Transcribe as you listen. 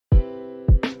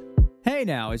Hey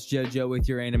now, it's JoJo with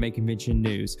your anime convention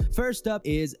news. First up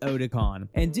is Otakon,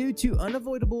 and due to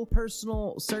unavoidable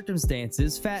personal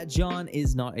circumstances, Fat John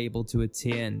is not able to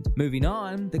attend. Moving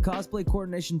on, the cosplay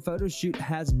coordination Photoshoot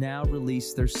has now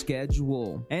released their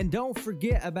schedule. And don't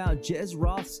forget about Jez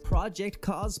Roth's Project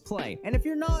Cosplay. And if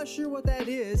you're not sure what that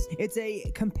is, it's a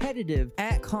competitive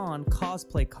AkaiCon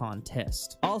cosplay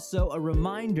contest. Also, a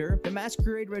reminder, the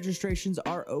Masquerade registrations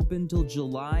are open till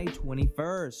July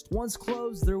 21st. Once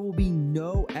closed, there will be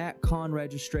no AkaiCon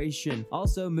registration.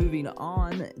 Also, moving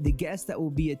on, the guests that will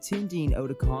be attending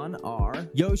Otakon are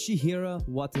Yoshihiro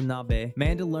Watanabe,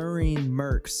 Mandalorian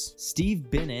Mercs, Steve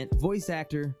Bennett, voice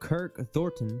actor Kirk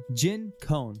Thornton, Jin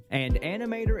Kohn, and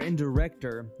animator and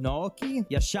director Naoki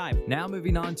Yashai. Now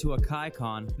moving on to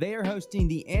AkaiCon, they are hosting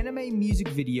the Anime Music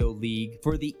Video League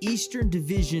for the Eastern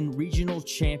Division Regional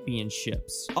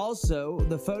Championships. Also,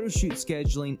 the Photoshoot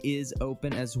scheduling is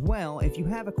open as well. If you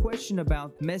have a question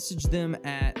about, message them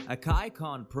at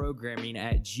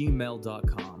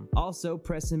AkaiConProgramming@gmail.com. Also,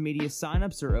 press and media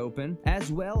signups are open,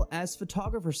 as well as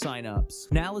photographer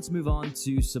signups. Now let's move on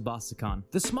to Sabasacon.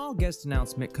 The small guest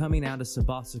announcement coming out of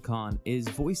Sabasacon is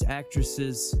voice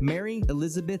actresses Mary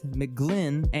Elizabeth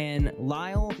McGlynn and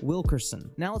Lyle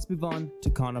Wilkerson. Now let's move on to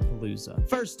Conaplooza.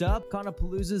 First up,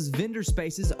 Conaplooza's vendor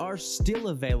spaces are still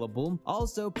available.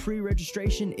 Also,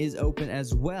 pre-registration is open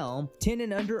as well. 10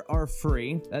 and under are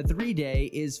free. A 3-day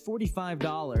is $45.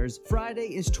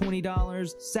 Friday is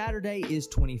 $20. Saturday is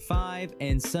 $25,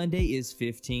 and Sunday is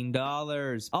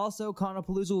 $15. Also,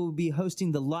 Conaplooza will be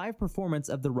hosting the live performance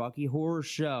of the Rocky Horror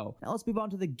Show. Now let's move on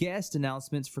to the guest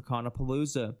announcements for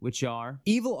Conaplooza, which are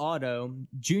Evil Otto,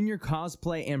 Junior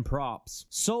Cosplay and Props,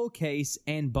 Soul Case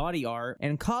and Body Art,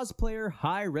 and Cosplayer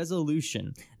High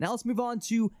Resolution. Now let's move on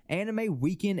to Anime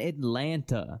Weekend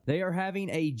Atlanta. They are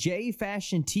having a J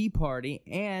Fashion Tea Party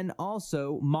and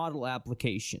also model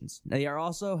applications. They are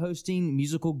also hosting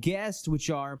musical guests, which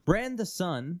are Brand the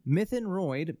Sun, Mythan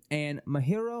Royd, and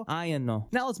Mahiro Ayano.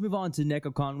 Now let's move on to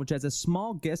NekoCon, which has a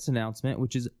small guest announcement,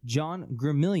 which is John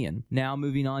Grimillion. Now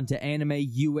moving on to Anime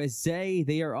USA,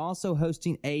 they are also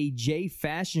hosting a J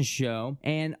Fashion Show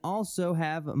and also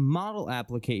have model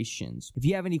applications. If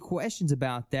you have any questions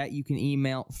about that, you can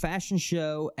email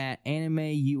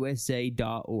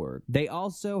fashionshow@animeusa.org. They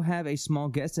also have a small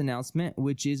guest announcement,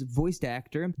 which is voiced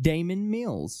actor Damon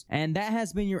Mills. And that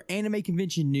has been your anime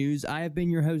convention news. I have been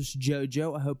your host,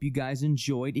 JoJo. I hope you guys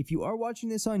enjoyed. If you are watching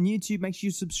this on YouTube, make sure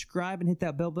you subscribe and hit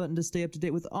that bell button to stay up to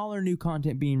date with all our new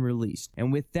content being released.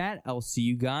 And with that, I'll see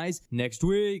you guys next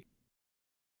week.